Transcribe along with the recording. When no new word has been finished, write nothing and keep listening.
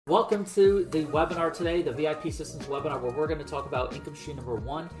Welcome to the webinar today, the VIP Systems webinar, where we're going to talk about income stream number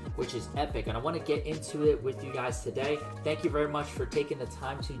one, which is Epic. And I want to get into it with you guys today. Thank you very much for taking the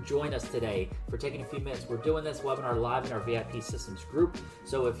time to join us today, for taking a few minutes. We're doing this webinar live in our VIP Systems group.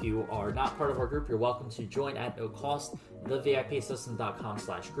 So if you are not part of our group, you're welcome to join at no cost,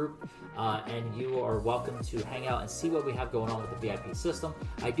 thevipsystem.com/group. And you are welcome to hang out and see what we have going on with the VIP system.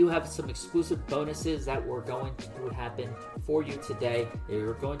 I do have some exclusive bonuses that we're going to happen for you today.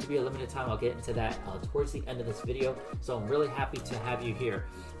 They're going to be a limited time. I'll get into that towards the end of this video. So I'm really happy to have you here.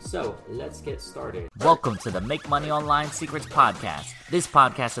 So let's get started. Welcome to the Make Money Online Secrets Podcast. This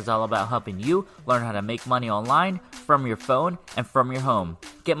podcast is all about helping you learn how to make money online from your phone and from your home.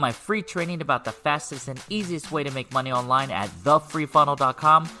 Get my free training about the fastest and easiest way to make money online at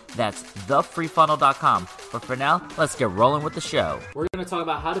thefreefunnel.com. That's thefreefunnel.com. But for now, let's get rolling with the show. We're going to talk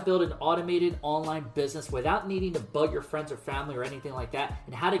about how to build an automated online business without needing to bug your friends or family or anything like that,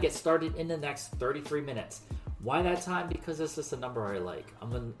 and how to get started in the next 33 minutes. Why that time? Because it's just a number I like.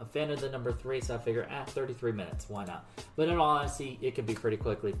 I'm a fan of the number 3, so I figure, 33 minutes, why not? But in all honesty, it can be pretty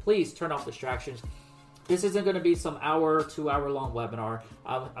quickly. Please turn off distractions. This isn't going to be some hour, 2-hour long webinar.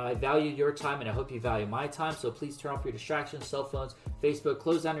 I value your time, and I hope you value my time. So please turn off your distractions, cell phones, Facebook,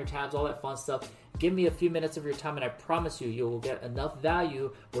 close down your tabs, all that fun stuff. Give me a few minutes of your time, and I promise you will get enough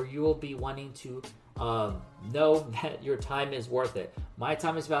value where you will be wanting to know that your time is worth it. My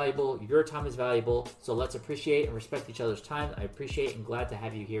time is valuable. Your time is valuable. So let's appreciate and respect each other's time. I appreciate and glad to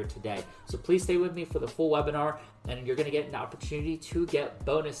have you here today. So please stay with me for the full webinar, and you're going to get an opportunity to get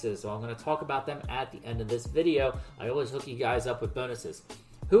bonuses. So I'm going to talk about them at the end of this video. I always hook you guys up with bonuses.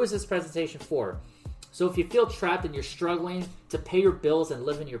 Who is this presentation for? So if you feel trapped and you're struggling to pay your bills and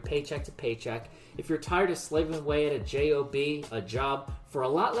living your paycheck to paycheck, if you're tired of slaving away at a job, a job, for a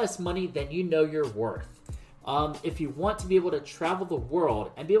lot less money than you know you're worth, if you want to be able to travel the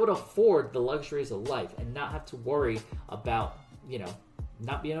world and be able to afford the luxuries of life and not have to worry about,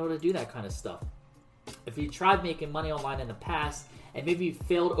 not being able to do that kind of stuff. If you tried making money online in the past and maybe you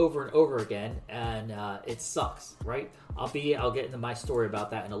failed over and over again and it sucks, right? I'll get into my story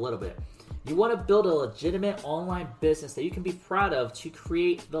about that in a little bit. You want to build a legitimate online business that you can be proud of to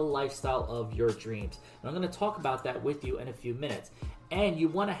create the lifestyle of your dreams. And I'm going to talk about that with you in a few minutes. And you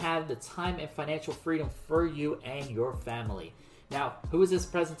want to have the time and financial freedom for you and your family. Now, who is this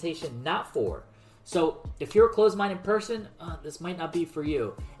presentation not for? So if you're a closed-minded person, this might not be for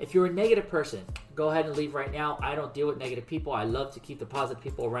you. If you're a negative person, go ahead and leave right now. I don't deal with negative people. I love to keep the positive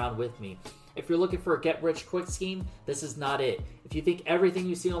people around with me. If you're looking for a get-rich-quick scheme, this is not it. If you think everything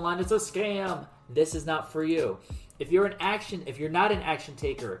you see online is a scam, this is not for you. If you're not an action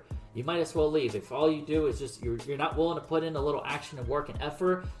taker, you might as well leave. If all you do is just you're not willing to put in a little action and work and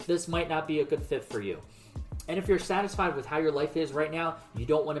effort, this might not be a good fit for you. And if you're satisfied with how your life is right now, you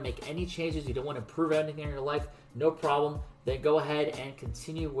don't want to make any changes, you don't want to improve anything in your life, no problem. Then go ahead and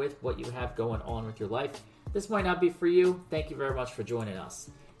continue with what you have going on with your life. This might not be for you. Thank you very much for joining us.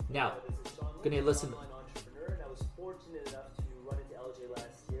 Now, going to listen. I'm an entrepreneur, and I was fortunate enough to run into LJ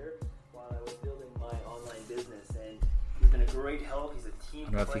last year while I was building my online business, and he's been a great help. He's a team player. I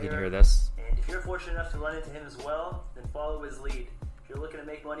don't know if you can hear this. And if you're fortunate enough to run into him as well, then follow his lead. If you're looking to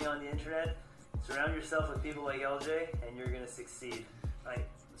make money on the internet, surround yourself with people like LJ, and you're going to succeed. All right,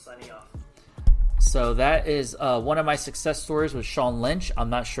 I'm signing off. So that is one of my success stories with Sean Lynch. I'm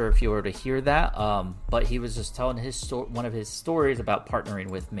not sure if you were to hear that, but he was just telling one of his stories about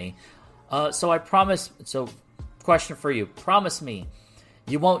partnering with me. So I promise. So, question for you: promise me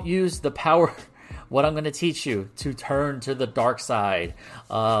you won't use the power, what I'm going to teach you, to turn to the dark side.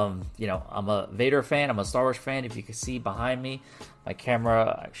 I'm a Vader fan. I'm a Star Wars fan. If you can see behind me, my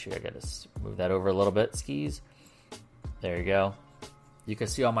camera. Actually, I got to move that over a little bit. Skis. There you go. You can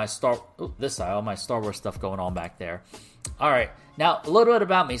see all my Star Wars stuff going on back there. All right, now a little bit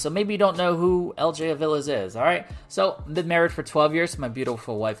about me. So maybe you don't know who LJ Aviles is. All right, so I've been married for 12 years to my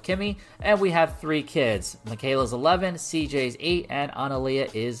beautiful wife Kimmy, and we have 3 kids. Michaela's 11, CJ's 8, and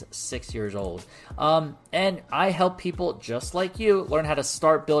Analia is 6 years old. And I help people just like you learn how to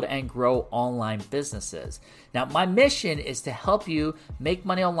start, build, and grow online businesses. Now, my mission is to help you make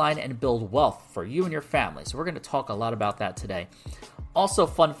money online and build wealth for you and your family. So we're going to talk a lot about that today. Also,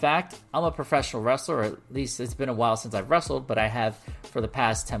 fun fact, I'm a professional wrestler, or at least it's been a while since I've wrestled, but I have for the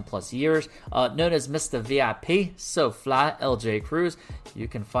past 10 plus years, known as Mr. VIP, so fly, LJ Cruz. You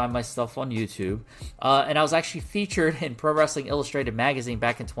can find my stuff on YouTube. And I was actually featured in Pro Wrestling Illustrated magazine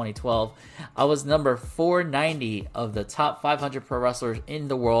back in 2012. I was number 490 of the top 500 pro wrestlers in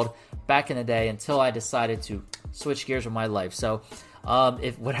the world back in the day until I decided to switch gears with my life. So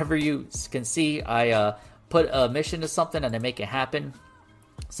if whatever you can see, I put a mission to something and I make it happen.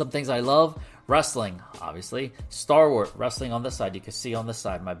 Some things I love: wrestling, obviously. Star Wars, wrestling on this side, you can see on this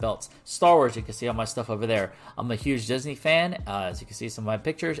side, my belts. Star Wars, you can see all my stuff over there. I'm a huge Disney fan, as you can see some of my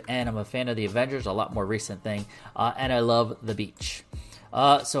pictures, and I'm a fan of the Avengers, a lot more recent thing, and I love the beach.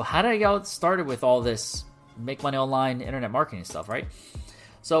 So how did I get started with all this make money online, internet marketing stuff, right?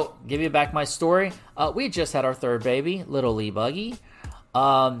 So, give you back my story. We had just had our third baby, little Lee Buggy.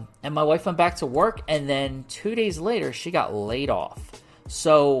 And my wife went back to work, and then 2 days later, she got laid off.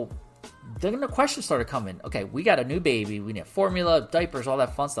 So, then the questions started coming. Okay, we got a new baby. We need formula, diapers, all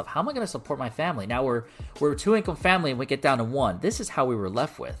that fun stuff. How am I going to support my family? Now, we're a two-income family, and we get down to one. This is how we were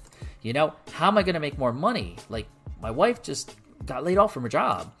left with. How am I going to make more money? Like, my wife just got laid off from her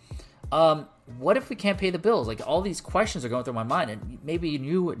job. What if we can't pay the bills? Like, all these questions are going through my mind, and maybe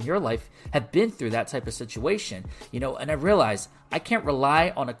you in your life have been through that type of situation, and I realized I can't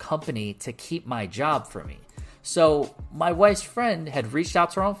rely on a company to keep my job for me. So my wife's friend had reached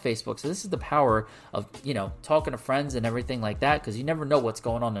out to her on Facebook. So this is the power of, talking to friends and everything like that, because you never know what's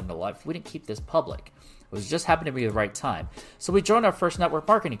going on in their life. We didn't keep this public. It was just happened to be the right time. So we joined our first network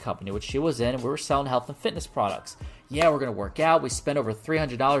marketing company, which she was in, and we were selling health and fitness products. Yeah, we're going to work out. We spent over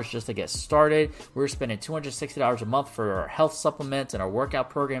 $300 just to get started. We were spending $260 a month for our health supplements and our workout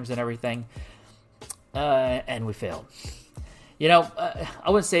programs and everything. And we failed. I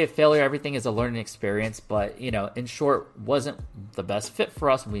wouldn't say a failure. Everything is a learning experience, but, in short, wasn't the best fit for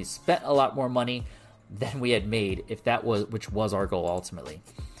us. And we spent a lot more money than we had made, which was our goal ultimately.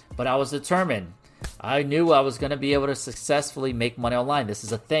 But I was determined. I knew I was going to be able to successfully make money online. This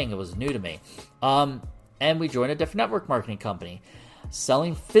is a thing. It was new to me. And we joined a different network marketing company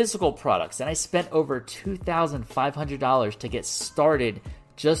selling physical products. And I spent over $2,500 to get started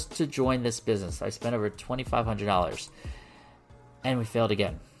just to join this business. I spent over $2,500 and we failed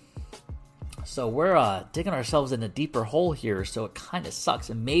again. So we're digging ourselves in a deeper hole here. So it kind of sucks.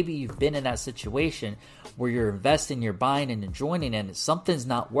 And maybe you've been in that situation where you're investing, you're buying and joining, and something's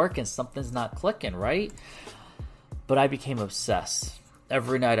not working, something's not clicking, right? But I became obsessed.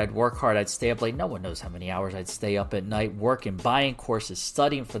 Every night I'd work hard, I'd stay up late. No one knows how many hours I'd stay up at night working, buying courses,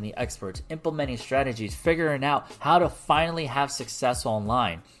 studying from the experts, implementing strategies, figuring out how to finally have success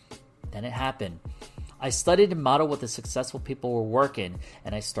online. Then it happened. I studied and modeled what the successful people were working,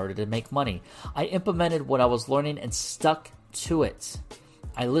 and I started to make money. I implemented what I was learning and stuck to it.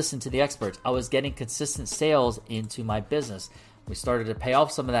 I listened to the experts. I was getting consistent sales into my business. We started to pay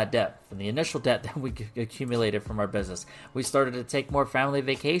off some of that debt, from the initial debt that we accumulated from our business. We started to take more family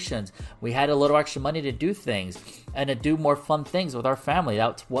vacations. We had a little extra money to do things and to do more fun things with our family.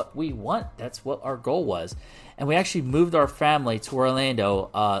 That's what we want. That's what our goal was. And we actually moved our family to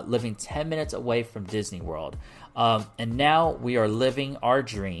Orlando, living 10 minutes away from Disney World. And now we are living our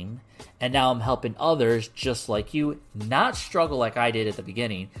dream. And now I'm helping others just like you not struggle like I did at the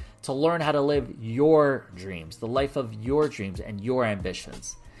beginning, to learn how to live your dreams, the life of your dreams and your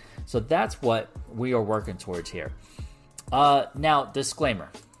ambitions. So that's what we are working towards here. Now,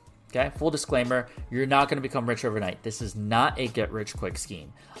 disclaimer. Okay, full disclaimer, you're not going to become rich overnight. This is not a get-rich-quick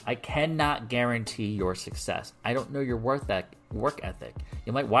scheme. I cannot guarantee your success. I don't know your work ethic.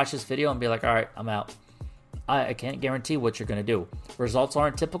 You might watch this video and be like, all right, I'm out. I can't guarantee what you're going to do. Results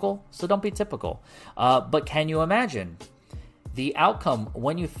aren't typical, so don't be typical. But can you imagine the outcome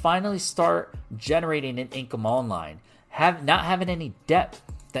when you finally start generating an income online, not having any debt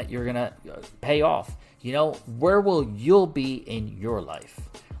that you're going to pay off? Where will you be in your life?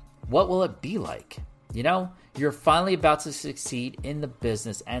 What will it be like? You're finally about to succeed in the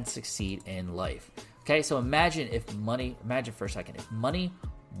business and succeed in life. Okay, so imagine for a second, if money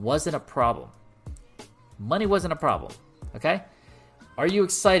wasn't a problem. Money wasn't a problem, okay? Are you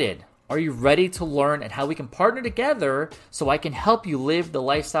excited? Are you ready to learn and how we can partner together so I can help you live the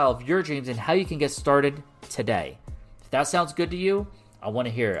lifestyle of your dreams and how you can get started today? If that sounds good to you, I want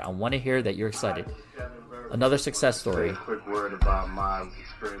to hear it. I want to hear that you're excited. Another success story. A quick word about my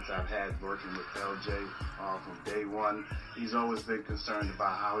experience I've had working with LJ from day one. He's always been concerned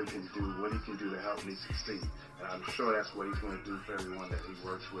about how he can do, what he can do to help me succeed. And I'm sure that's what he's going to do for everyone that he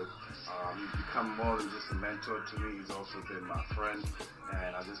works with. He's become more than just a mentor to me. He's also been my friend.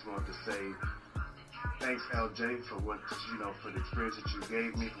 And I just wanted to say thanks, LJ, for for the experience that you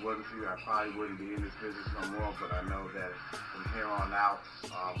gave me. If it wasn't for you, I probably wouldn't be in this business no more. But I know that from here on out,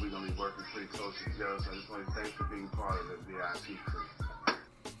 we're going to be working pretty close together. So I just want to thank you for being part of the VIP crew.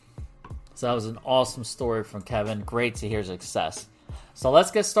 So that was an awesome story from Kevin. Great to hear success. So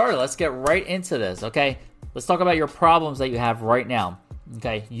let's get started. Let's get right into this, okay? Let's talk about your problems that you have right now,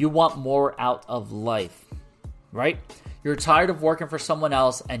 okay? You want more out of life, right? You're tired of working for someone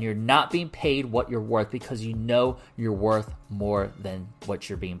else and you're not being paid what you're worth because you know you're worth more than what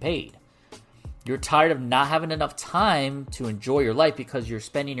you're being paid. You're tired of not having enough time to enjoy your life because you're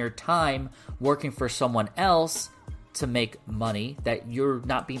spending your time working for someone else to make money that you're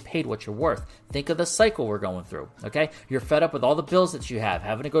not being paid what you're worth. Think of the cycle we're going through, okay? You're fed up with all the bills that you have,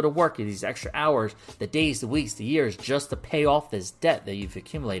 having to go to work these extra hours, the days, the weeks, the years, just to pay off this debt that you've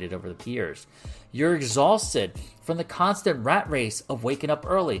accumulated over the years. You're exhausted from the constant rat race of waking up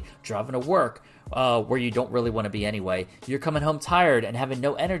early, driving to work, where you don't really want to be anyway. You're coming home tired and having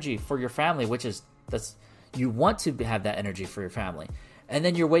no energy for your family, you want to have that energy for your family. And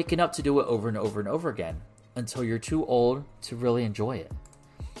then you're waking up to do it over and over and over again until you're too old to really enjoy it.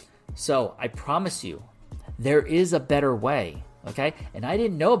 So I promise you, there is a better way, okay? And I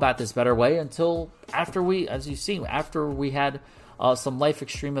didn't know about this better way until after we had some life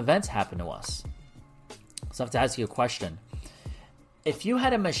extreme events happen to us. So I have to ask you a question. If you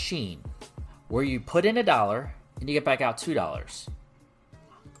had a machine where you put in $1 and you get back out $2,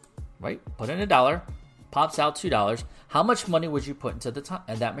 right? Put in $1, pops out $2. How much money would you put into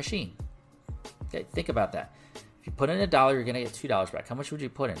that machine? Okay, think about that. If you put in $1, you're going to get $2 back. How much would you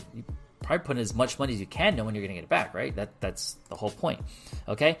put in? You probably put in as much money as you can, knowing you're going to get it back, right? That's the whole point.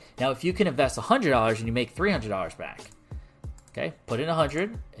 Okay, now if you can invest $100 and you make $300 back, okay, put in $100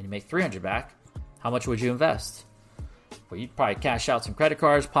 and you make $300 back, how much would you invest? Well, you'd probably cash out some credit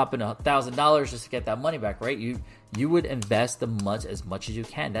cards, pop in $1,000 just to get that money back, right? You would invest as much as you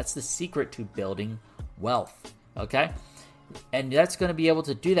can. That's the secret to building wealth, okay? And that's going to be able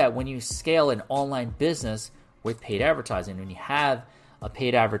to do that when you scale an online business with paid advertising. When you have a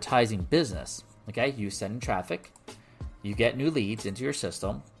paid advertising business, okay, you send in traffic, you get new leads into your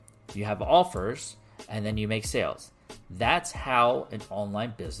system, you have offers, and then you make sales. That's how an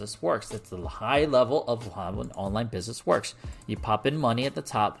online business works. That's the high level of how an online business works. You pop in money at the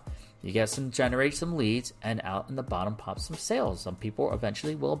top, you generate some leads, and out in the bottom pops some sales. Some people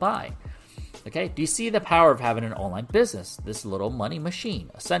eventually will buy. Okay, do you see the power of having an online business? This little money machine,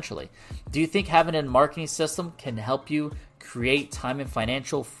 essentially. Do you think having a marketing system can help you create time and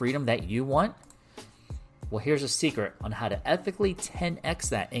financial freedom that you want? Well, here's a secret on how to ethically 10x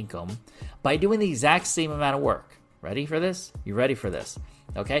that income by doing the exact same amount of work. Ready for this? You ready for this?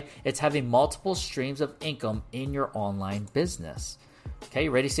 Okay, it's having multiple streams of income in your online business. Okay,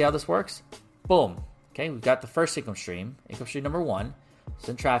 you ready to see how this works? Boom. Okay, we've got the first income stream number 1.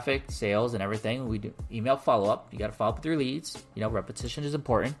 Send traffic, sales, and everything. We do email follow-up. You got to follow up with your leads. Repetition is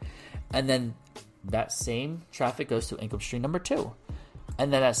important. And then that same traffic goes to income stream number 2.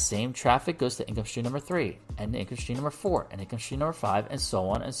 And then that same traffic goes to income stream number 3, and income stream number 4, and income stream number 5, and so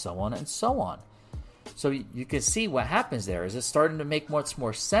on, and so on, and so on. So you can see what happens there. Is it's starting to make much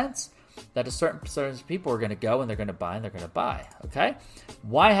more sense that a certain percentage of people are going to go and they're going to buy and they're going to buy. Okay?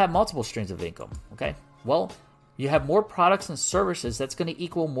 Why have multiple streams of income? Okay? Well, you have more products and services that's going to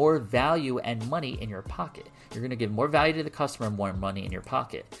equal more value and money in your pocket. You're going to give more value to the customer and more money in your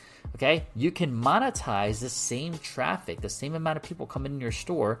pocket. Okay? You can monetize the same traffic, the same amount of people coming in your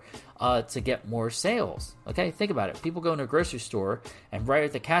store to get more sales. Okay? Think about it. People go into a grocery store and right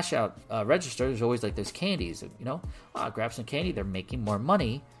at the cash out register, there's always like those candies. Grab some candy. They're making more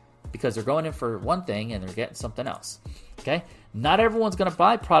money because they're going in for one thing and they're getting something else. Okay? Not everyone's going to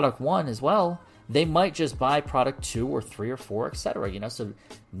buy product 1 as well. They might just buy product 2 or 3 or 4, etc. So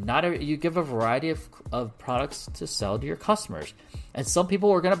you give a variety of products to sell to your customers. And some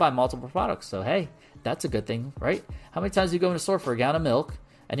people are going to buy multiple products. So, hey, that's a good thing, right? How many times do you go in a store for a gallon of milk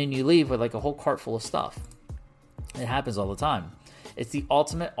and then you leave with like a whole cart full of stuff? It happens all the time. It's the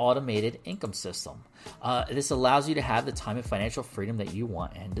ultimate automated income system. This allows you to have the time and financial freedom that you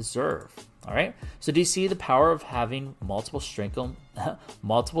want and deserve. All right. So do you see the power of having multiple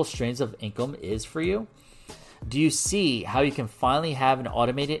streams of income is for you? Do you see how you can finally have an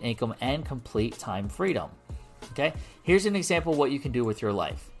automated income and complete time freedom? Okay. Here's an example of what you can do with your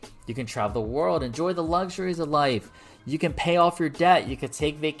life. You can travel the world, enjoy the luxuries of life. You can pay off your debt. You can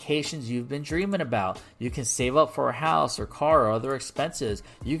take vacations you've been dreaming about. You can save up for a house or car or other expenses.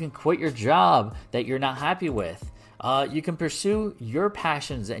 You can quit your job that you're not happy with. You can pursue your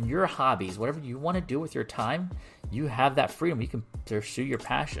passions and your hobbies. Whatever you want to do with your time, you have that freedom. You can pursue your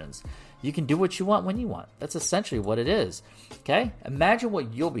passions. You can do what you want when you want. That's essentially what it is. Okay? Imagine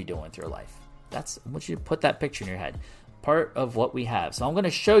what you'll be doing with your life. I want you to put that picture in your head. Part of what we have. So I'm going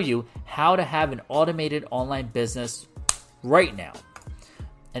to show you how to have an automated online business right now.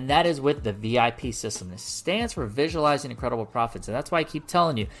 And that is with the VIP system. It stands for Visualizing Incredible Profits. And that's why I keep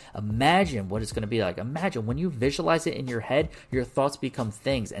telling you, imagine what it's going to be like. Imagine when you visualize it in your head, your thoughts become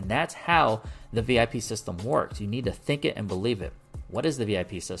things. And that's how the VIP system works. You need to think it and believe it. What is the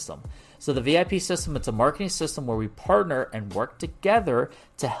VIP system? So the VIP system, it's a marketing system where we partner and work together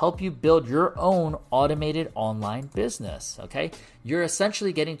to help you build your own automated online business, okay? You're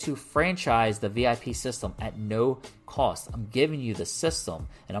essentially getting to franchise the VIP system at no cost. I'm giving you the system,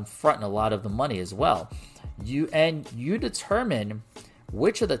 and I'm fronting a lot of the money as well. You determine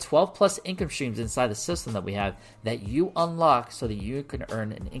which of the 12 plus income streams inside the system that we have that you unlock so that you can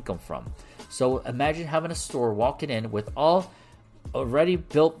earn an income from. So imagine having a store, walking in with all already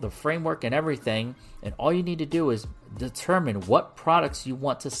built, the framework and everything, and all you need to do is determine what products you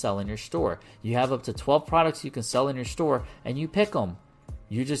want to sell in your store. You have up to 12 products you can sell in your store, and you pick them.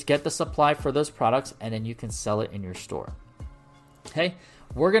 You just get the supply for those products, and then you can sell it in your store. Okay,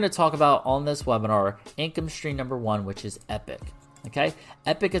 we're going to talk about on this webinar income stream number 1, which is Epic. Okay,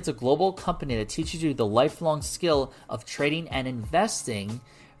 Epic is a global company that teaches you the lifelong skill of trading and investing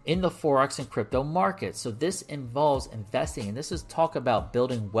in the Forex and crypto market. So this involves investing, and this is talk about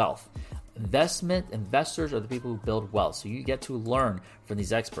building wealth. Investors are the people who build wealth. So you get to learn from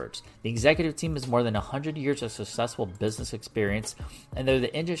these experts. The executive team has more than 100 years of successful business experience, and they're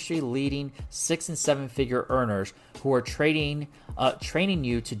the industry leading 6 and 7 figure earners who are training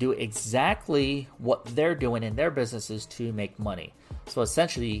you to do exactly what they're doing in their businesses to make money. So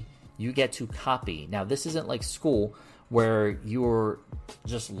essentially, you get to copy. Now, this isn't like school where you're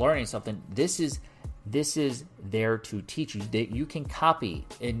just learning something. This is there to teach you that you can copy.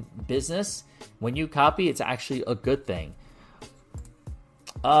 In business, when you copy, it's actually a good thing.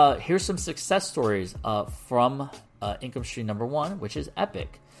 Here's some success stories from income stream number 1, which is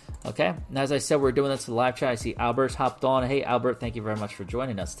Epic. Okay, and as I said, we're doing this in the live chat. I see Albert's hopped on. Hey, Albert, thank you very much for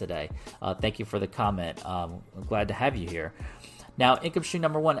joining us today. Thank you for the comment. I'm glad to have you here. Now, income stream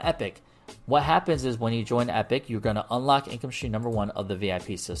number 1, Epic. What happens is when you join Epic, you're going to unlock income stream number 1 of the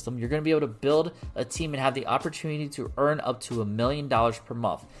VIP system. You're going to be able to build a team and have the opportunity to earn up to $1 million per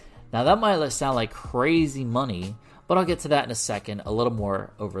month. Now, that might sound like crazy money, but I'll get to that in a second, a little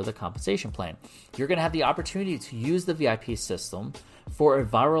more over the compensation plan. You're going to have the opportunity to use the VIP system for a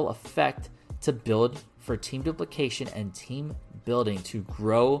viral effect to build for team duplication and team building to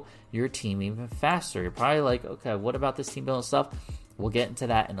grow your team even faster. You're probably like, okay, what about this team building stuff? We'll get into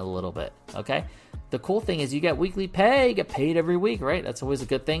that in a little bit, okay? The cool thing is you get weekly pay, you get paid every week, right? That's always a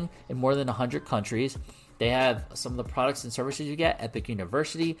good thing in more than 100 countries. They have some of the products and services you get, Epic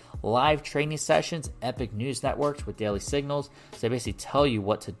University, live training sessions, Epic News Networks with daily signals. So they basically tell you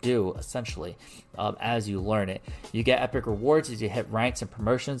what to do, essentially, as you learn it. You get Epic Rewards as you hit ranks and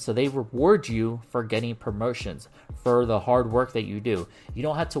promotions. So they reward you for getting promotions, for the hard work that you do. You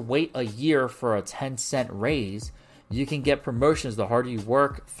don't have to wait a year for a 10-cent raise. You can get promotions the harder you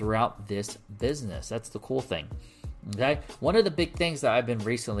work throughout this business. That's the cool thing. Okay, one of the big things that I've been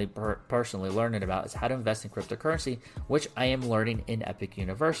recently personally learning about is how to invest in cryptocurrency, which I am learning in Epic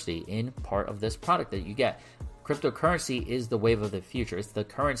University in part of this product that you get. Cryptocurrency is the wave of the future. It's the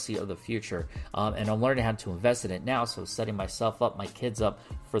currency of the future, and I'm learning how to invest in it now. So setting myself up, my kids up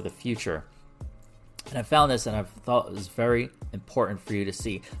for the future. And I found this, and I thought it was very important for you to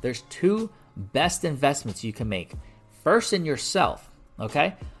see. There's 2 best investments you can make. First, in yourself,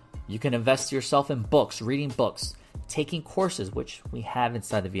 okay? You can invest yourself in books, reading books, taking courses, which we have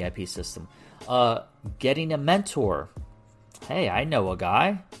inside the VIP system, getting a mentor. Hey, I know a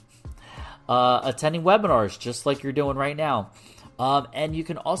guy. Attending webinars, just like you're doing right now. And you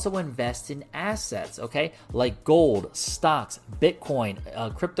can also invest in assets, okay? Like gold, stocks, Bitcoin,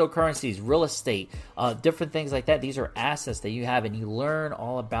 cryptocurrencies, real estate, different things like that. These are assets that you have, and you learn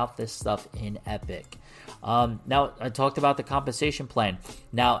all about this stuff in Epic. Now, I talked about the compensation plan.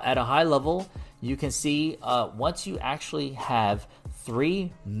 Now, at a high level, you can see once you actually have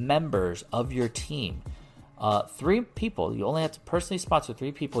 3 members of your team, 3 people, you only have to personally sponsor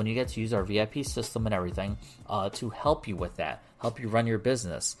 3 people, and you get to use our VIP system and everything to help you with that, help you run your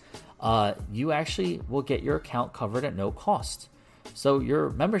business. You actually will get your account covered at no cost. So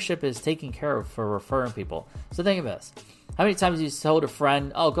your membership is taken care of for referring people. So think of this. How many times have you told a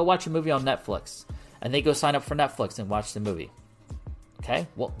friend, oh, go watch a movie on Netflix, and they go sign up for Netflix and watch the movie? Okay,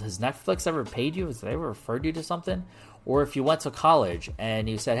 well, has Netflix ever paid you? Has they ever referred you to something? Or if you went to college and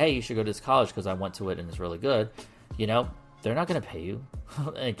you said, hey, you should go to this college because I went to it and it's really good, they're not going to pay you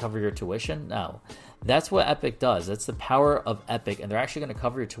and cover your tuition. No, that's what Epic does. That's the power of Epic, and they're actually going to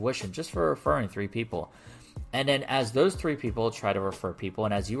cover your tuition just for referring 3 people. And then as those 3 people try to refer people,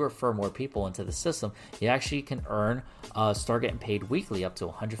 and as you refer more people into the system, you actually can start getting paid weekly up to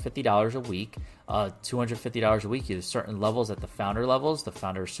 $150 a week, $250 a week. There's certain levels at the founder levels, the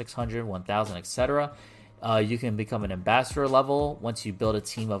founder 600, 1,000, etc. You can become an ambassador level once you build a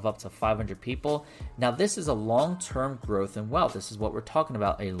team of up to 500 people. Now, this is a long-term growth and wealth. This is what we're talking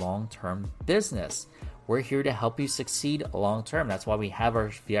about, a long-term business. We're here to help you succeed long-term. That's why we have our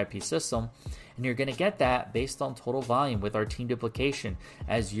VIP system. And you're going to get that based on total volume with our team duplication.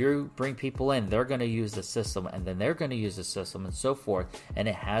 As you bring people in, they're going to use the system, and then they're going to use the system, and so forth. And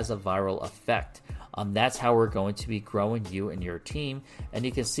it has a viral effect. That's how we're going to be growing you and your team. And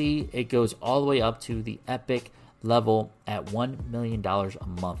you can see it goes all the way up to the epic level at $1 million a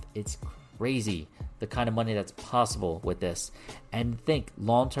month. It's crazy the kind of money that's possible with this. And think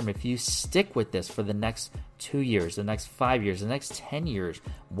long term, if you stick with this for the next 2 years, the next 5 years, the next 10 years,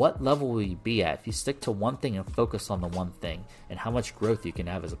 what level will you be at if you stick to one thing and focus on the one thing, and how much growth you can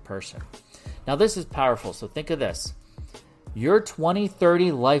have as a person? Now, this is powerful. So think of this. Your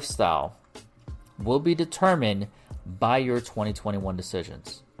 2030 lifestyle will be determined by your 2021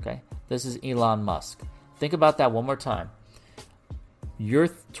 decisions. Okay? This is Elon Musk. Think about that one more time. Your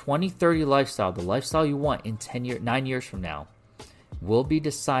 2030 lifestyle, the lifestyle you want in 9 years from now, will be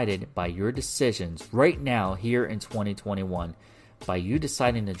decided by your decisions right now here in 2021, by you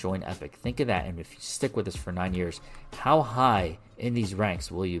deciding to join Epic. Think of that, and if you stick with this for 9 years, how high in these ranks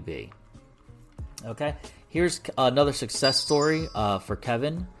will you be? Okay, here's another success story for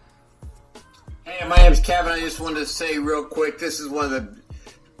Kevin. Hey, my name's Kevin. I just wanted to say real quick, this is one of the,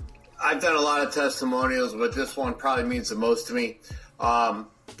 I've done a lot of testimonials, but this one probably means the most to me.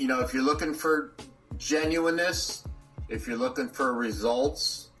 If you're looking for genuineness, if you're looking for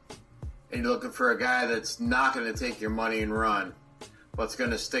results, and you're looking for a guy that's not going to take your money and run, but's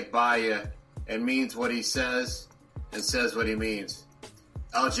going to stick by you and means what he says and says what he means,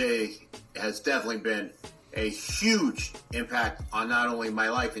 LJ has definitely been a huge impact on not only my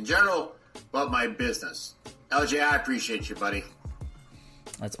life in general, but my business. LJ, I appreciate you, buddy.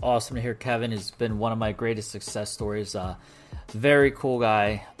 That's awesome to hear. Kevin has been one of my greatest success stories. Very cool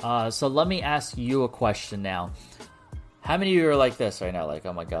guy. So let me ask you a question now. How many of you are like this right now? Like,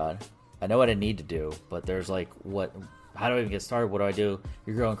 oh my God, I know what I need to do, but there's like, how do I even get started? What do I do?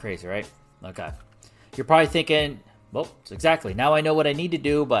 You're going crazy, right? Okay. You're probably thinking, well, exactly. Now I know what I need to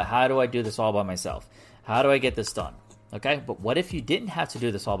do, but how do I do this all by myself? How do I get this done? Okay. But what if you didn't have to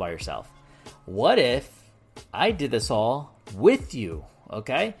do this all by yourself? What if I did this all with you?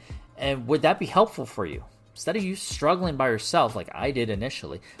 Okay. And would that be helpful for you? Instead of you struggling by yourself like I did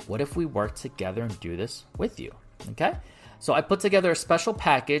initially, what if we work together and do this with you? Okay. So I put together a special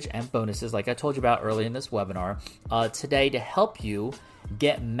package and bonuses like I told you about earlier in this webinar today to help you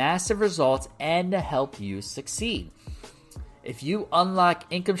get massive results and to help you succeed. If you unlock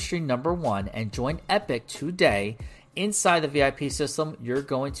income stream number 1 and join Epic today inside the VIP system, you're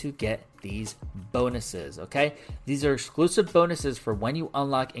going to get these bonuses, okay? These are exclusive bonuses for when you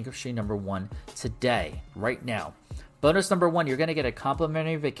unlock income stream number 1 today, right now. Bonus number 1, you're going to get a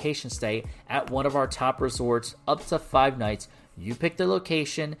complimentary vacation stay at one of our top resorts, up to 5 nights. You pick the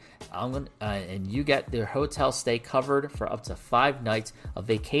location, and you get the hotel stay covered for up to 5 nights of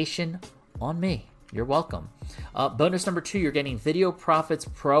vacation on me. You're welcome. Bonus number 2, you're getting Video Profits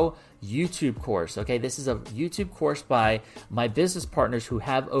Pro YouTube course. Okay, this is a YouTube course by my business partners who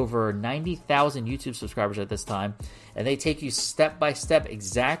have over 90,000 YouTube subscribers at this time, and they take you step by step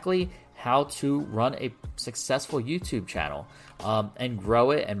exactly how to run a successful YouTube channel and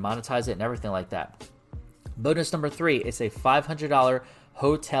grow it and monetize it and everything like that. Bonus number 3, it's a $500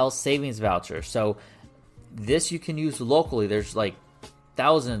 hotel savings voucher. So this you can use locally. There's like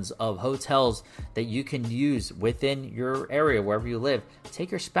thousands of hotels that you can use within your area, wherever you live.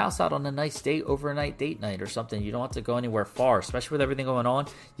 Take your spouse out on a nice date, overnight date night or something. You don't have to go anywhere far, especially with everything going on.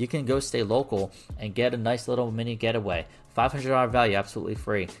 You can go stay local and get a nice little mini getaway. $500 value, absolutely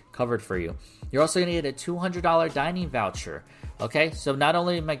free, covered for you. You're also going to get a $200 dining voucher. Okay, so not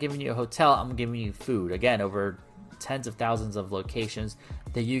only am I giving you a hotel, I'm giving you food. Again, over tens of thousands of locations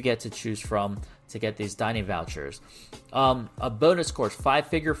that you get to choose from to get these dining vouchers. A bonus course,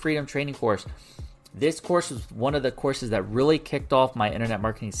 5-figure freedom training course. This course was one of the courses that really kicked off my internet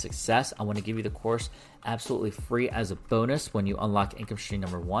marketing success. I want to give you the course absolutely free as a bonus when you unlock income stream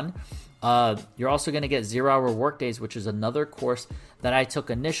number 1. You're also going to get 0 Hour Workdays, which is another course that I took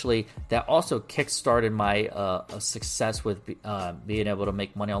initially that also kickstarted my success with being able to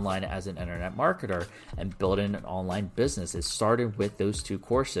make money online as an internet marketer and building an online business. It started with those 2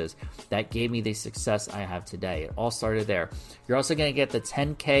 courses that gave me the success I have today. It all started there. You're also going to get the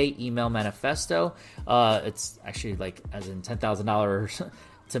 10K email manifesto. It's actually like as in $10,000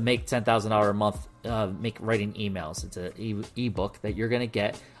 to make $10,000 a month, make writing emails. It's an ebook that you're going to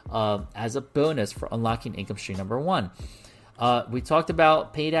get as a bonus for unlocking income stream number 1. We talked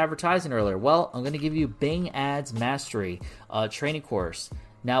about paid advertising earlier. Well, I'm going to give you Bing Ads Mastery training course.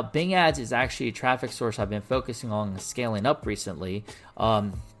 Now, Bing Ads is actually a traffic source I've been focusing on scaling up recently.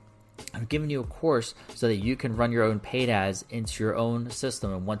 I'm giving you a course so that you can run your own paid ads into your own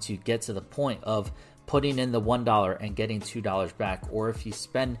system. And once you get to the point of putting in the $1 and getting $2 back, or if you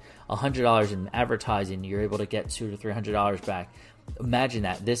spend $100 in advertising, you're able to get $200 to $300 back. Imagine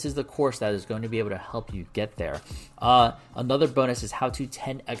that. This is the course that is going to be able to help you get there. Another bonus is how to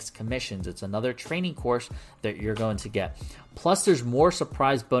 10x commissions. It's another training course that you're going to get. Plus, there's more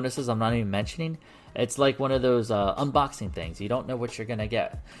surprise bonuses I'm not even mentioning. It's like one of those unboxing things. You don't know what you're going to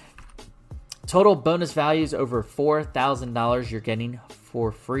get. Total bonus values over $4,000 you're getting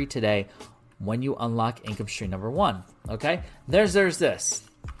for free today when you unlock income stream number 1. Okay? There's this.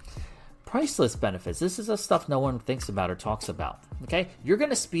 Priceless benefits. This is the stuff no one thinks about or talks about. Okay? You're going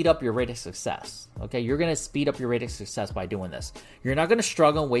to speed up your rate of success. Okay? You're going to speed up your rate of success by doing this. You're not going to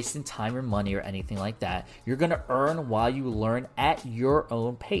struggle wasting time or money or anything like that. You're going to earn while you learn at your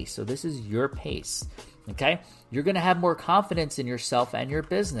own pace. So this is your pace. Okay? You're going to have more confidence in yourself and your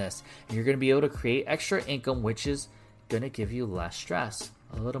business. And you're going to be able to create extra income, which is going to give you less stress,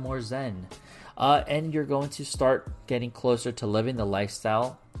 a little more zen. And you're going to start getting closer to living the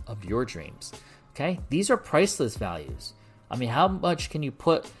lifestyle of your dreams. Okay? These are priceless values. I mean, how much can you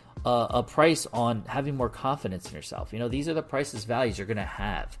put a price on having more confidence in yourself? You know, these are the priceless values you're going to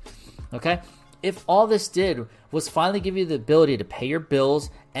have. Okay? If all this did was finally give you the ability to pay your bills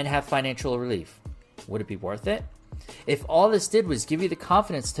and have financial relief, would it be worth it? If all this did was give you the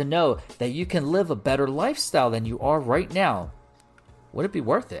confidence to know that you can live a better lifestyle than you are right now, would it be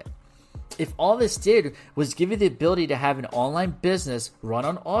worth it? If all this did was give you the ability to have an online business run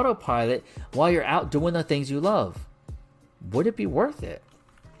on autopilot while you're out doing the things you love, would it be worth it?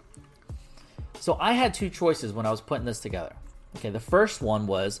 So I had 2 choices when I was putting this together. Okay, the first one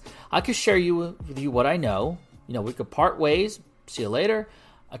was I could share with you what I know. You know, we could part ways, see you later.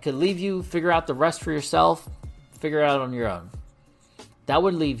 I could leave you, figure out the rest for yourself, figure it out on your own. That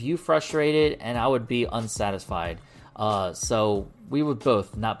would leave you frustrated and I would be unsatisfied. So we would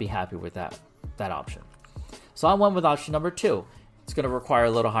both not be happy with that option. So I went with option number 2. It's going to require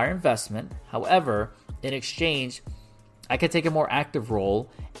a little higher investment. However, in exchange, I could take a more active role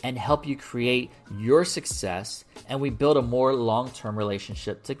and help you create your success, and we build a more long-term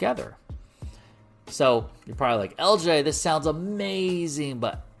relationship together. So you're probably like, LJ, this sounds amazing,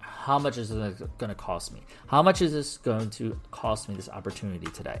 but how much is it going to cost me? How much is this going to cost me, this opportunity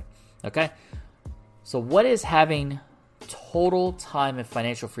today? Okay. So what is having total time and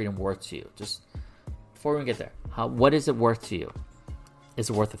financial freedom worth to you? Just before we get there, what is it worth to you? Is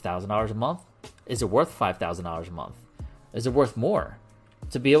it worth $1,000 a month? Is it worth $5,000 a month? Is it worth more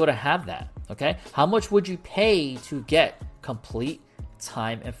to be able to have that? Okay. How much would you pay to get complete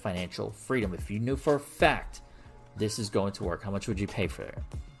time and financial freedom? If you knew for a fact this is going to work, how much would you pay for it?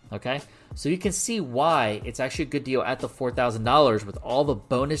 Okay, so you can see why it's actually a good deal at the $4,000 with all the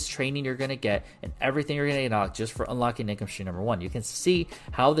bonus training you're going to get and everything you're going to get just for unlocking income stream number 1. You can see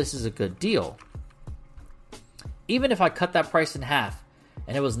how this is a good deal. Even if I cut that price in half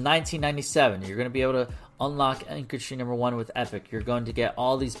and it was $19.97, you're going to be able to unlock income stream number 1 with Epic. You're going to get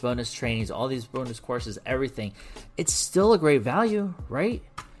all these bonus trainings, all these bonus courses, everything. It's still a great value, right?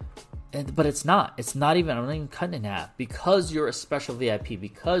 But it's not. It's not even, I'm not even cutting it in half. Because you're a special VIP,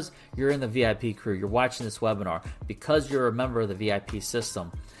 because you're in the VIP crew, you're watching this webinar, because you're a member of the VIP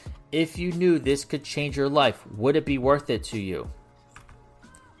system. If you knew this could change your life, would it be worth it to you?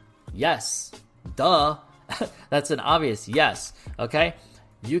 Yes. Duh. That's an obvious yes. Okay?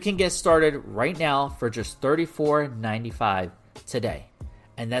 You can get started right now for just $34.95 today.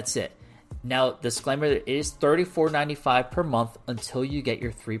 And that's it. Now, disclaimer, it is $34.95 per month until you get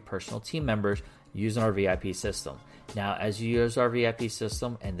your 3 personal team members using our VIP system. Now, as you use our VIP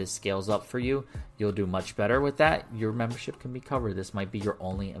system and this scales up for you, you'll do much better with that. Your membership can be covered. This might be your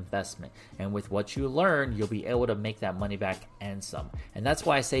only investment. And with what you learn, you'll be able to make that money back and some. And that's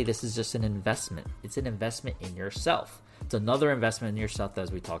why I say this is just an investment. It's an investment in yourself. It's another investment in yourself,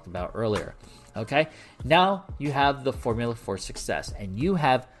 as we talked about earlier. Okay? Now you have the formula for success, and you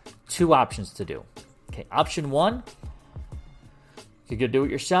have two options to do. Okay, option one, you could do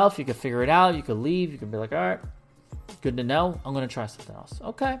it yourself. You could figure it out. You could leave. You could be like, all right, good to know. I'm going to try something else.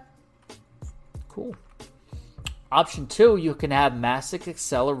 Okay, cool. Option two, you can have massive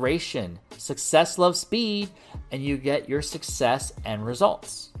acceleration. Success loves speed, and you get your success and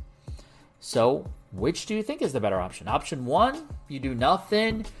results. So which do you think is the better option? Option one, you do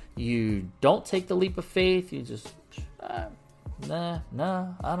nothing. You don't take the leap of faith. You just, I don't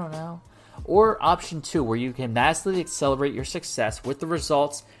know. Or option two, where you can massively accelerate your success with the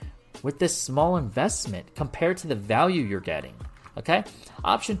results with this small investment compared to the value you're getting. Okay?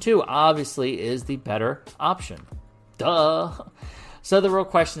 Option two, obviously, is the better option. Duh. So the real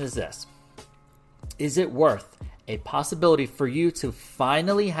question is this. Is it worth a possibility for you to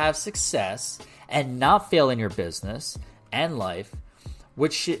finally have success and not fail in your business and life,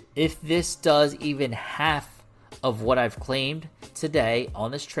 which if this does even half of what I've claimed today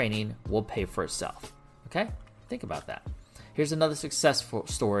on this training will pay for itself? Okay? Think about that. Here's another successful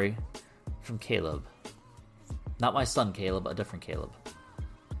story from Caleb. Not my son Caleb, a different Caleb.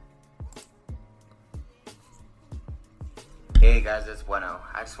 Hey guys, it's Bueno.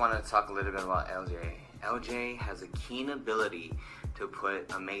 I just wanted to talk a little bit about LJ. LJ has a keen ability to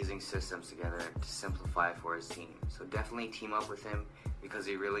put amazing systems together to simplify for his team. So definitely team up with him because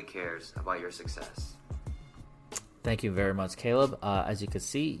he really cares about your success. Thank you very much, Caleb. As you can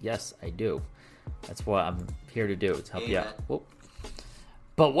see, yes, I do. That's what I'm here to do, to help you out. Whoop.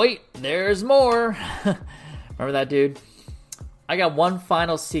 But wait, there's more. Remember that, dude? I got one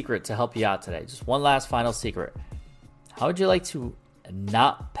final secret to help you out today. Just one last final secret. How would you like to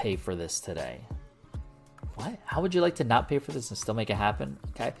not pay for this today? What? How would you like to not pay for this and still make it happen?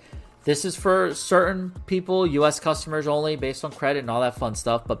 Okay. This is for certain people, U.S. customers only, based on credit and all that fun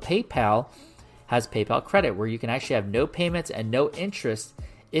stuff. But PayPal has PayPal Credit, where you can actually have no payments and no interest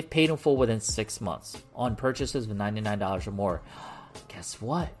if paid in full within 6 months on purchases of $99 or more. Guess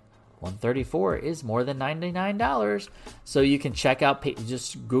what? $134 is more than $99. So you can check out,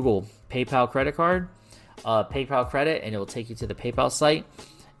 just Google PayPal credit card, PayPal credit, and it will take you to the PayPal site.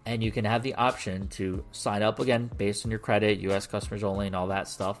 And you can have the option to sign up again based on your credit, U.S. customers only, and all that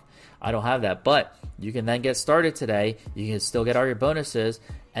stuff. I don't have that, but you can then get started today. You can still get all your bonuses,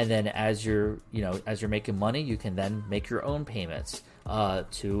 and then as you're making money, you can then make your own payments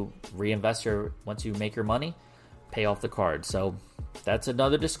to reinvest once you make your money, pay off the card. So that's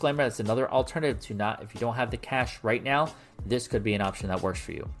another disclaimer. That's another alternative to not, if you don't have the cash right now, this could be an option that works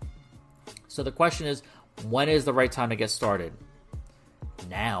for you. So the question is, when is the right time to get started?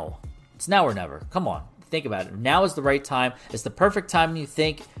 Now. It's now or never. Come on. Think about it. Now is the right time. It's the perfect time you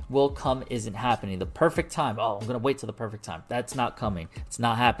think will come isn't happening. The perfect time. Oh, I'm going to wait till the perfect time. That's not coming. It's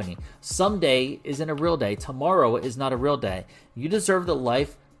not happening. Someday isn't a real day. Tomorrow is not a real day. You deserve the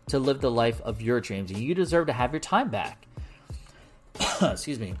life to live the life of your dreams. And you deserve to have your time back.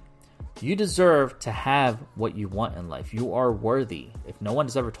 Excuse me. You deserve to have what you want in life. You are worthy. If no one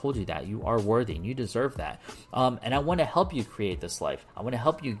has ever told you that, you are worthy and you deserve that. And I want to help you create this life. I want to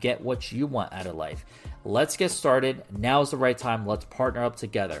help you get what you want out of life. Let's get started. Now is the right time. Let's partner up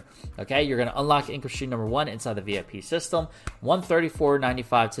together. Okay, you're going to unlock income stream number 1 inside the VIP system.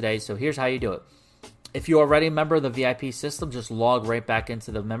 $134.95 today. So here's how you do it. If you're already a member of the VIP system, just log right back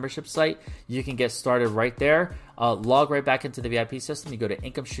into the membership site. You can get started right there. Log right back into the VIP system. You go to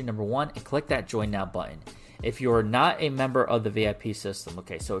income stream number 1 and click that join now button. If you're not a member of the VIP system,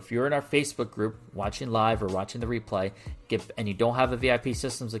 okay, so if you're in our Facebook group watching live or watching the replay, and you don't have a VIP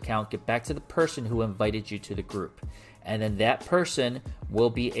systems account, get back to the person who invited you to the group. And then that person will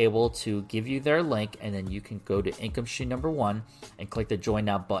be able to give you their link, and then you can go to income stream number 1 and click the join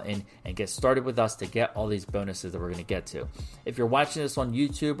now button and get started with us to get all these bonuses that we're going to get to. If you're watching this on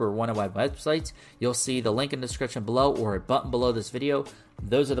YouTube or one of my websites, you'll see the link in the description below or a button below this video.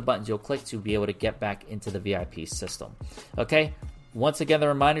 Those are the buttons you'll click to be able to get back into the VIP system. Okay? Once again, the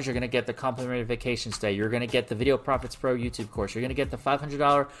reminders, you're going to get the complimentary vacation stay. You're going to get the Video Profits Pro YouTube course. You're going to get the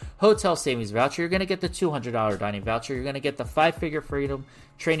 $500 hotel savings voucher. You're going to get the $200 dining voucher. You're going to get the 5-figure freedom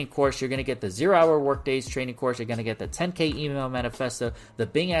training course. You're going to get the 0-hour workdays training course. You're going to get the 10K email manifesto, the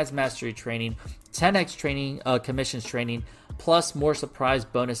Bing Ads Mastery training, 10X training, commissions training, plus more surprise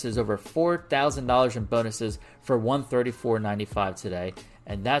bonuses, over $4,000 in bonuses for $134.95 today.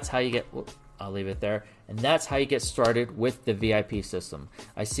 And that's how you get I'll leave it there. And that's how you get started with the VIP system.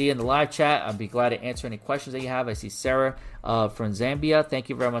 I see in the live chat, I'd be glad to answer any questions that you have. I see Sarah from Zambia. Thank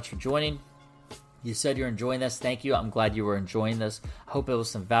you very much for joining. You said you're enjoying this. Thank you. I'm glad you were enjoying this. I hope it was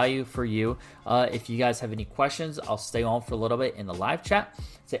some value for you. If you guys have any questions, I'll stay on for a little bit in the live chat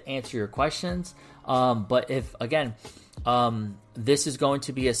to answer your questions. But if, again, this is going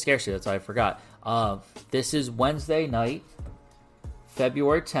to be a scarcity. That's what I forgot. This is Wednesday night,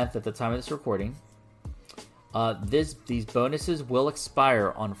 February 10th at the time of this recording. These bonuses will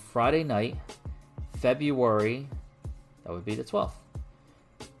expire on Friday night, February, that would be the 12th.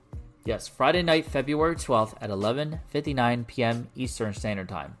 Yes, Friday night, February 12th at 11:59 p.m. Eastern Standard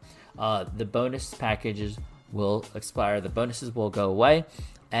Time. The bonus packages will expire. The bonuses will go away,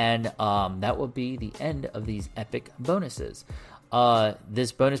 and that will be the end of these epic bonuses.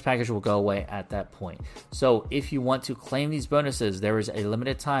 This bonus package will go away at that point. So if you want to claim these bonuses, there is a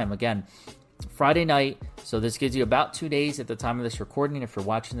limited time. Again, Friday night, so this gives you about 2 days at the time of this recording if you're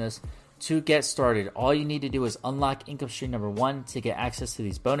watching this. To get started, all you need to do is unlock income stream number 1 to get access to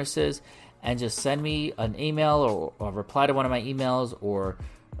these bonuses, and just send me an email or reply to one of my emails, or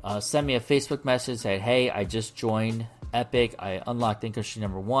send me a Facebook message saying, hey, I just joined Epic, I unlocked income stream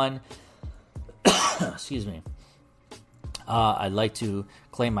number 1. Excuse me. I'd like to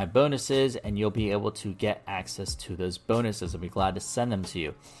claim my bonuses, and you'll be able to get access to those bonuses. I'll be glad to send them to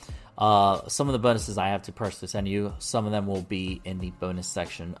you. Some of the bonuses I have to personally send you. Some of them will be in the bonus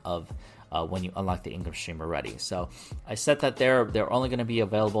section of when you unlock the income stream already. So I set that there. They're only going to be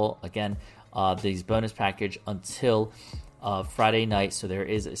available, again, these bonus package until Friday night. So there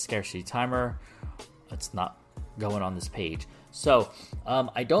is a scarcity timer. It's not going on this page. So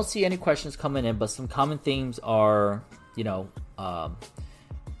I don't see any questions coming in, but some common themes are,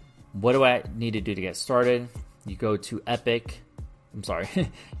 what do I need to do to get started? You go to Epic. I'm sorry,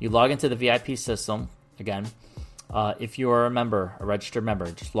 you log into the VIP system again. If you are a registered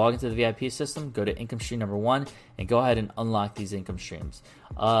member, just log into the VIP system, go to income stream number 1, and go ahead and unlock these income streams.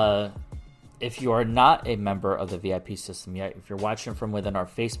 If you are not a member of the VIP system yet, if you're watching from within our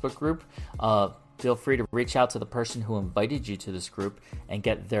Facebook group, feel free to reach out to the person who invited you to this group and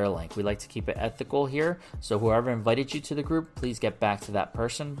get their link. We like to keep it ethical here, so whoever invited you to the group, please get back to that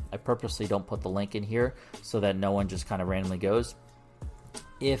person. I purposely don't put the link in here so that no one just kind of randomly goes.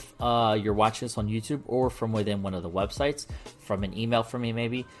 If you're watching this on YouTube or from within one of the websites, from an email from me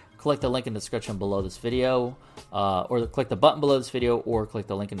maybe, click the link in the description below this video, or click the button below this video, or click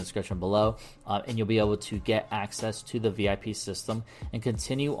the link in the description below, and you'll be able to get access to the VIP system and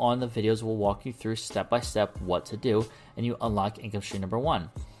continue on the videos. We'll walk you through step by step what to do, and you unlock income stream number 1,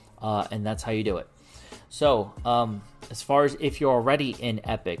 and that's how you do it. So as far as if you're already in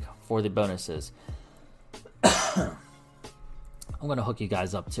Epic for the bonuses, I'm going to hook you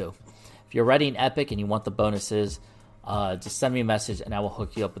guys up too. If you're already in Epic and you want the bonuses, just send me a message and I will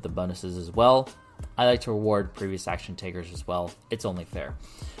hook you up with the bonuses as well. I like to reward previous action takers as well. It's only fair.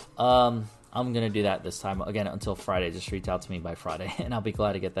 I'm going to do that this time. Again, until Friday. Just reach out to me by Friday and I'll be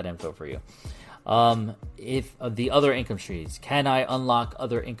glad to get that info for you. If the other income streams, can I unlock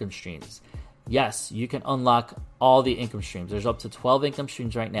other income streams? Yes, you can unlock all the income streams. There's up to 12 income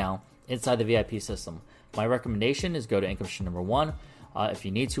streams right now inside the VIP system. My recommendation is go to income stream number 1. If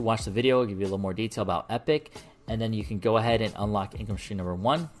you need to, watch the video. I'll give you a little more detail about Epic. And then you can go ahead and unlock income stream number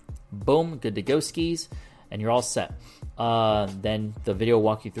 1. Boom, good to go skis. And you're all set. Then the video will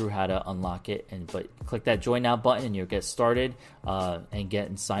walk you through how to unlock it. But click that join now button and you'll get started and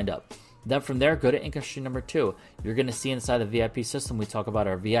get signed up. Then from there, go to income stream number 2. You're going to see inside the VIP system, we talk about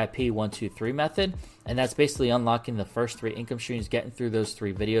our VIP 1, 2, 3 method. And that's basically unlocking the first 3 income streams, getting through those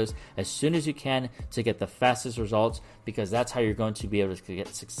 3 videos as soon as you can to get the fastest results, because that's how you're going to be able to get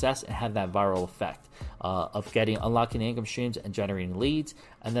success and have that viral effect of unlocking the income streams and generating leads.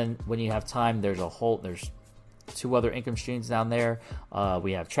 And then when you have time, there's 2 other income streams down there.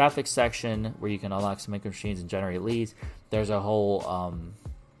 We have traffic section where you can unlock some income streams and generate leads. There's a whole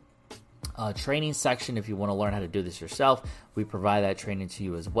training section if you want to learn how to do this yourself. We provide that training to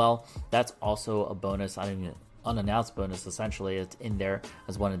you as well. That's also a bonus, unannounced bonus. Essentially, it's in there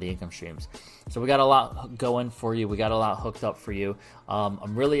as one of the income streams. So we got a lot going for you. We got a lot hooked up for you.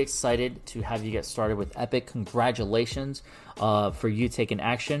 I'm really excited to have you get started with Epic. Congratulations for you taking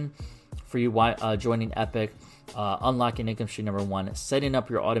action, for you joining Epic. Unlocking income stream number 1, setting up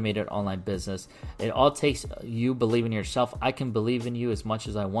your automated online business. It all takes you believing in yourself. I can believe in you as much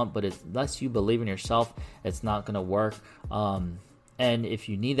as I want, but unless you believe in yourself, it's not going to work. And if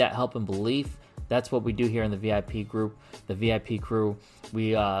you need that help and belief, That's what we do here in the VIP group, the VIP crew.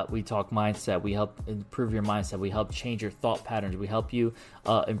 We talk mindset. We help improve your mindset. We help change your thought patterns. We help you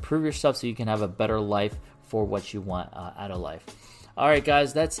improve yourself so you can have a better life for what you want out of life. All right,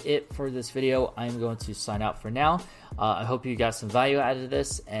 guys, that's it for this video. I'm going to sign out for now. I hope you got some value out of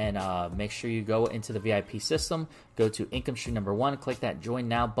this, and make sure you go into the VIP system, go to income stream number 1, click that join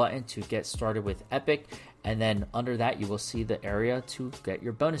now button to get started with Epic, and then under that you will see the area to get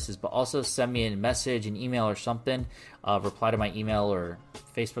your bonuses. But also send me a message, an email or something, reply to my email or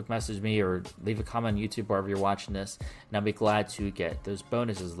Facebook message me or leave a comment on YouTube wherever you're watching this, and I'll be glad to get those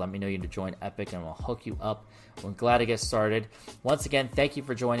bonuses. Let me know you need to join Epic and we'll hook you up. We're glad to get started. Once again, thank you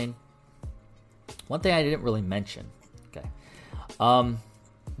for joining. One thing I didn't really mention, okay,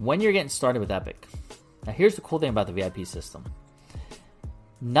 when you're getting started with Epic, now here's the cool thing about the VIP system.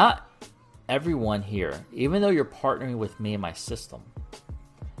 Not everyone here, even though you're partnering with me and my system,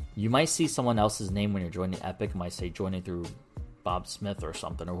 you might see someone else's name when you're joining Epic. It might say joining through Bob Smith or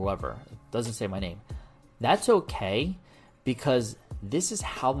something or whoever. It doesn't say my name. That's okay, because this is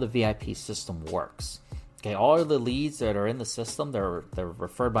how the VIP system works. Okay, all of the leads that are in the system, they're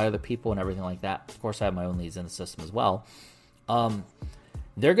referred by other people and everything like that. Of course, I have my own leads in the system as well.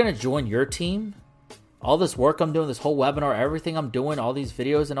 They're going to join your team. All this work I'm doing, this whole webinar, everything I'm doing, all these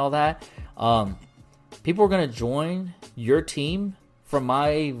videos and all that, people are going to join your team from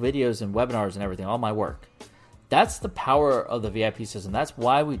my videos and webinars and everything, all my work. That's the power of the VIP system. That's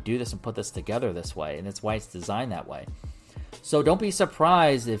why we do this and put this together this way, and it's why it's designed that way. So don't be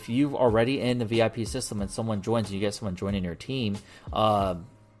surprised if you've already in the VIP system and someone joins and you get someone joining your team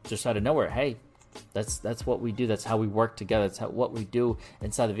just out of nowhere. Hey, that's what we do. That's how we work together. That's what we do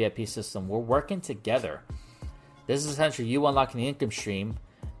inside the VIP system. We're working together. This is essentially you unlocking the income stream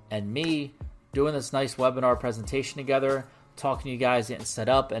and me doing this nice webinar presentation together, talking to you guys, getting set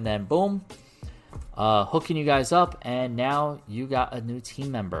up, and then boom, hooking you guys up, and now you got a new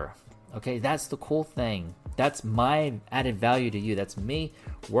team member. Okay, that's the cool thing. That's my added value to you. That's me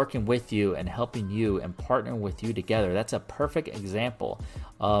working with you and helping you and partnering with you together. That's a perfect example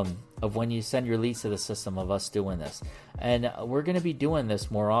of when you send your leads to the system of us doing this. And we're going to be doing this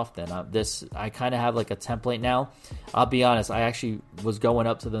more often. I kind of have like a template now. I'll be honest, I actually was going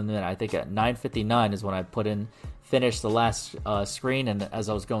up to the minute. I think at 9:59 is when I finished the last screen. And as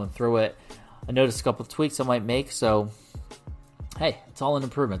I was going through it, I noticed a couple of tweaks I might make. So hey, it's all an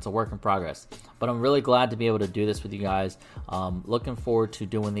improvement. It's a work in progress. But I'm really glad to be able to do this with you guys. Looking forward to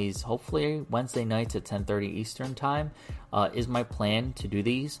doing these hopefully Wednesday nights at 10:30 Eastern time is my plan to do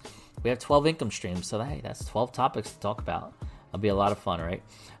these. We have 12 income streams, so hey, that's 12 topics to talk about. It'll be a lot of fun, right?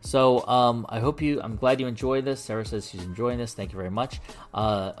 So I'm glad you enjoyed this. Sarah says she's enjoying this. Thank you very much.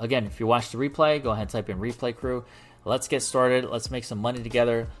 Again, if you watch the replay, go ahead and type in replay crew. Let's get started. Let's make some money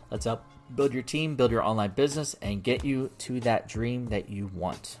together. Let's build your team, build your online business, and get you to that dream that you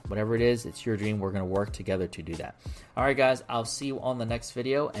want. Whatever it is, it's your dream. We're going to work together to do that. All right, guys, I'll see you on the next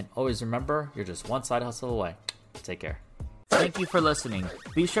video. And always remember, you're just one side hustle away. Take care. Thank you for listening.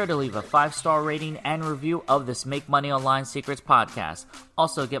 Be sure to leave a 5-star rating and review of this Make Money Online Secrets podcast.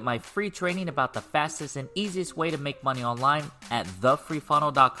 Also, get my free training about the fastest and easiest way to make money online at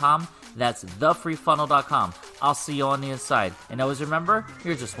thefreefunnel.com. That's thefreefunnel.com. I'll see you on the inside. And always remember,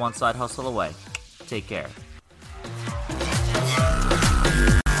 you're just one side hustle away. Take care.